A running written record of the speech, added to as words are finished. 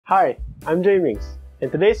Hi, I'm JMigz,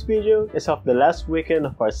 and today's video is of the last weekend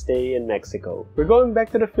of our stay in Mexico. We're going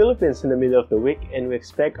back to the Philippines in the middle of the week and we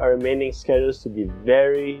expect our remaining schedules to be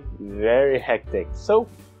very hectic. So,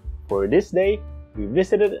 for this day, we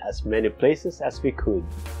visited as many places as we could.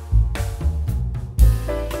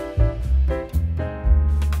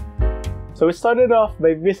 So we started off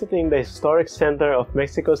by visiting the historic center of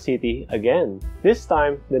Mexico City again. This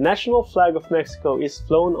time, the national flag of Mexico is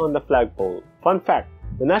flown on the flagpole. Fun fact,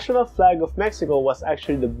 the national flag of Mexico was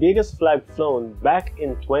actually the biggest flag flown back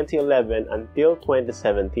in 2011 until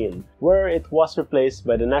 2017, where it was replaced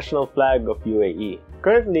by the national flag of UAE.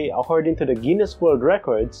 Currently, according to the Guinness World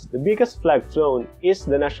Records, the biggest flag flown is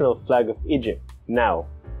the national flag of Egypt. Now,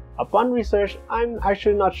 upon research, I'm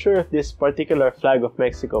actually not sure if this particular flag of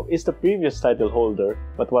Mexico is the previous title holder,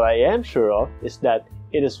 but what I am sure of is that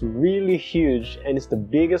it is really huge and is the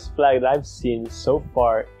biggest flag that I've seen so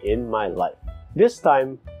far in my life. This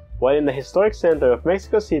time, while in the historic center of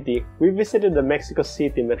Mexico City, we visited the Mexico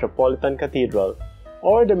City Metropolitan Cathedral,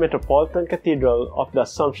 or the Metropolitan Cathedral of the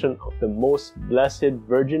Assumption of the Most Blessed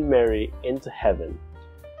Virgin Mary into heaven.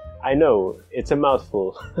 I know, it's a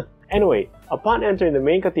mouthful. Anyway, upon entering the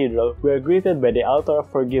main cathedral, we are greeted by the altar of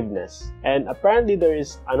forgiveness. And apparently there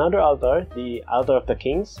is another altar, the altar of the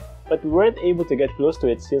kings, but we weren't able to get close to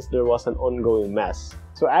it since there was an ongoing mass.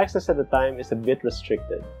 So access at the time is a bit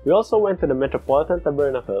restricted. We also went to the Metropolitan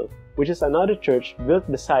Tabernacle, which is another church built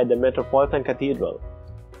beside the Metropolitan Cathedral.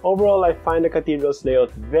 Overall, I find the cathedral's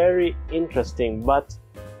layout very interesting, but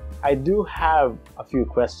I do have a few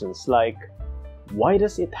questions, like, why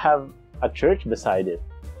does it have a church beside it?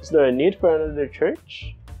 Is there a need for another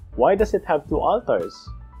church? Why does it have two altars?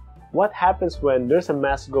 What happens when there's a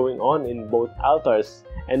mass going on in both altars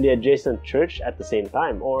and the adjacent church at the same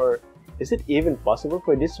time? Or is it even possible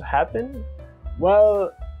for this to happen?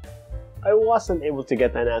 Well, I wasn't able to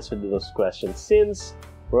get an answer to those questions since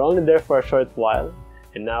we're only there for a short while,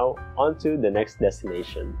 and now on to the next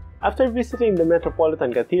destination. After visiting the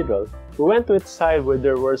Metropolitan Cathedral, we went to its side where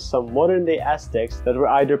there were some modern-day Aztecs that were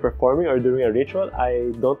either performing or doing a ritual,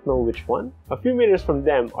 I don't know which one. A few meters from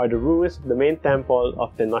them are the ruins of the main temple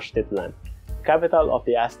of Tenochtitlan, capital of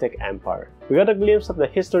the Aztec Empire. We got a glimpse of the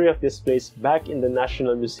history of this place back in the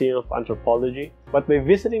National Museum of Anthropology, but by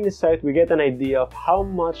visiting this site we get an idea of how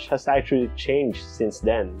much has actually changed since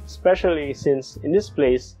then, especially since in this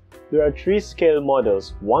place there are 3 scale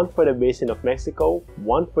models, one for the Basin of Mexico,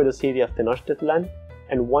 one for the city of Tenochtitlan,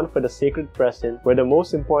 and one for the Sacred Crescent, where the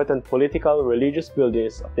most important political religious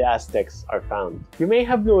buildings of the Aztecs are found. You may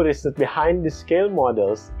have noticed that behind the scale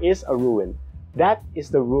models is a ruin. That is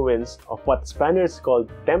the ruins of what Spaniards called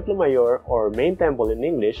Templo Mayor, or Main Temple in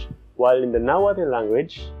English, while in the Nahuatl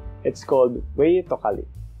language, it's called Hueyotocalli.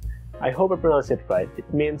 I hope I pronounced it right.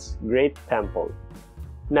 It means Great Temple.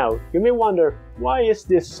 Now, you may wonder, why is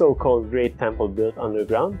this so-called Great Temple built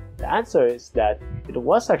underground? The answer is that it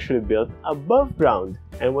was actually built above ground,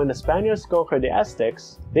 and when the Spaniards conquered the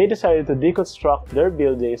Aztecs, they decided to deconstruct their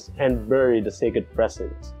buildings and bury the sacred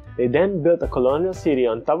presence. They then built a colonial city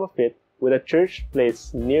on top of it, with a church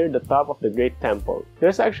placed near the top of the Great Temple.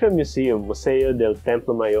 There's actually a museum, Museo del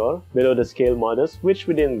Templo Mayor, below the scale models, which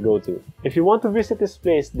we didn't go to. If you want to visit this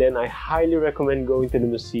place, then I highly recommend going to the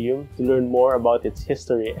museum to learn more about its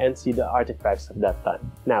history and see the artifacts of that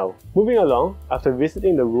time. Now, moving along, after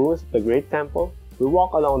visiting the ruins of the Great Temple, we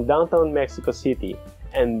walk along downtown Mexico City,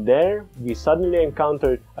 and there we suddenly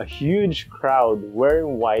encountered a huge crowd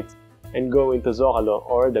wearing white and going to Zocalo,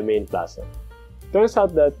 or the main plaza. Turns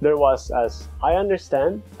out that there was, as I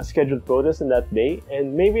understand, a scheduled protest on that day,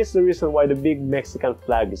 and maybe it's the reason why the big Mexican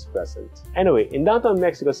flag is present. Anyway, in downtown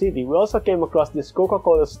Mexico City, we also came across this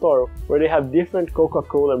Coca-Cola store where they have different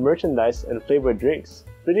Coca-Cola merchandise and flavored drinks.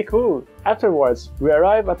 Pretty cool! Afterwards, we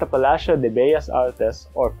arrived at the Palacio de Bellas Artes,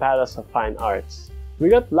 or Palace of Fine Arts. We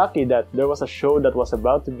got lucky that there was a show that was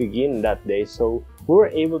about to begin that day, so we were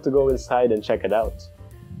able to go inside and check it out.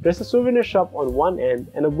 There's a souvenir shop on one end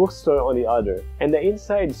and a bookstore on the other, and the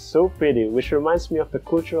inside is so pretty, which reminds me of the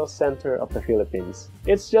cultural center of the Philippines.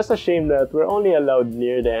 It's just a shame that we're only allowed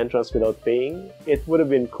near the entrance without paying. It would have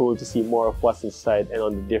been cool to see more of what's inside and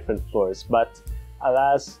on the different floors, but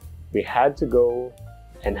alas, we had to go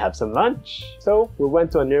and have some lunch. So we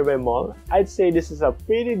went to a nearby mall. I'd say this is a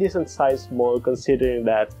pretty decent sized mall considering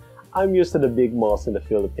that I'm used to the big malls in the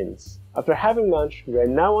Philippines. After having lunch, we are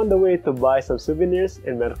now on the way to buy some souvenirs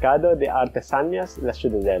in Mercado de Artesanias, La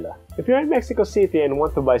Ciudadela. If you're in Mexico City and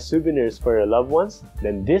want to buy souvenirs for your loved ones,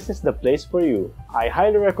 then this is the place for you. I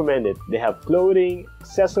highly recommend it. They have clothing,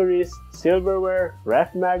 accessories, silverware,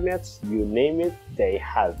 ref magnets, you name it, they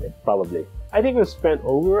have it, probably. I think we spent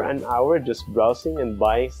over an hour just browsing and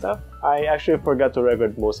buying stuff. I actually forgot to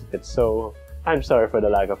record most of it, so I'm sorry for the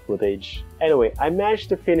lack of footage. Anyway, I managed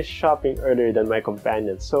to finish shopping earlier than my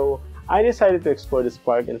companions, so I decided to explore this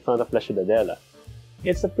park in front of La Ciudadela.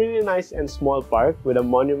 It's a pretty nice and small park with a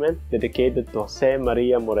monument dedicated to Jose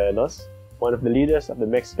Maria Morelos, one of the leaders of the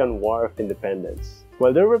Mexican War of Independence.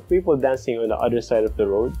 While there were people dancing on the other side of the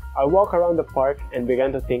road, I walked around the park and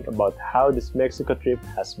began to think about how this Mexico trip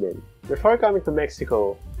has been. Before coming to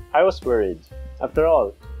Mexico, I was worried. After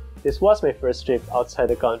all, this was my first trip outside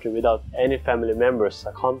the country without any family members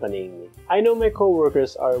accompanying me. I know my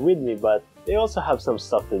co-workers are with me, but they also have some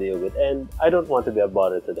stuff to deal with and I don't want to be a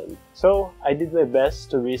bother to them. So I did my best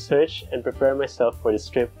to research and prepare myself for this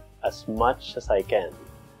trip as much as I can.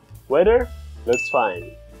 Weather looks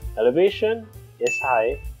fine. Elevation is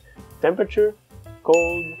high. Temperature,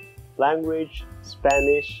 cold. Language,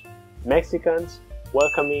 Spanish. Mexicans,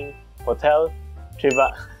 welcoming. Hotel,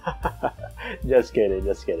 Triva. Just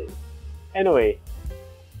kidding. Anyway,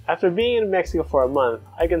 after being in Mexico for a month,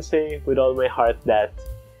 I can say with all my heart that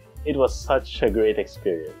it was such a great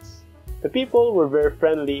experience. The people were very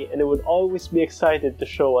friendly and they would always be excited to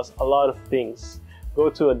show us a lot of things, go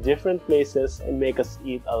to different places and make us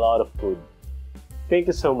eat a lot of food. Thank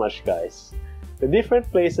you so much, guys. The different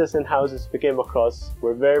places and houses we came across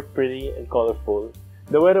were very pretty and colorful.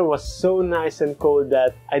 The weather was so nice and cold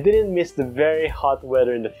that I didn't miss the very hot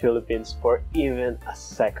weather in the Philippines for even a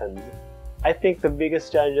second. I think the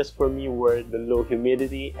biggest challenges for me were the low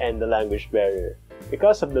humidity and the language barrier.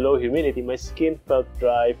 Because of the low humidity, my skin felt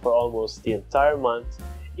dry for almost the entire month,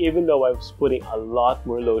 even though I was putting a lot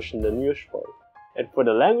more lotion than usual. And for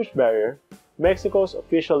the language barrier, Mexico's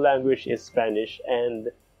official language is Spanish and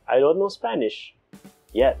I don't know Spanish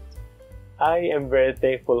yet. I am very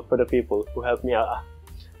thankful for the people who helped me out.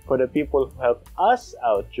 For the people who helped us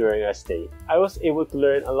out during our stay. I was able to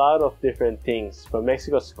learn a lot of different things from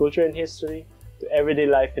Mexico's culture and history to everyday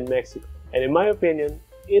life in Mexico. And in my opinion,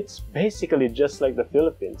 it's basically just like the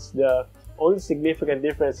Philippines. The only significant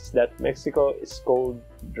difference is that Mexico is cold,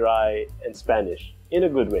 dry, and Spanish. In a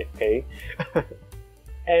good way, okay?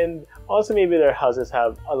 And also maybe their houses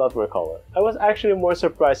have a lot more color. I was actually more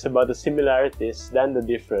surprised about the similarities than the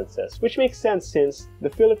differences, which makes sense since the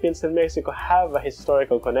Philippines and Mexico have a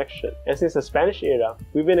historical connection. And since the Spanish era,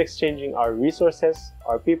 we've been exchanging our resources,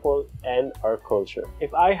 our people, and our culture.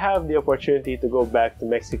 If I have the opportunity to go back to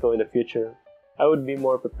Mexico in the future, I would be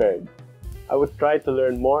more prepared. I would try to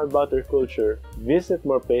learn more about their culture, visit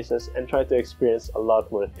more places, and try to experience a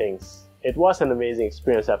lot more things. It was an amazing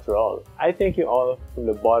experience after all. I thank you all from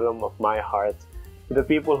the bottom of my heart, to the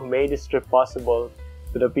people who made this trip possible,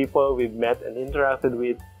 to the people we've met and interacted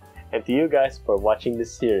with, and to you guys for watching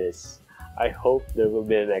this series. I hope there will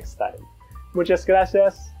be a next time. Muchas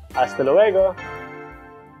gracias. Hasta luego.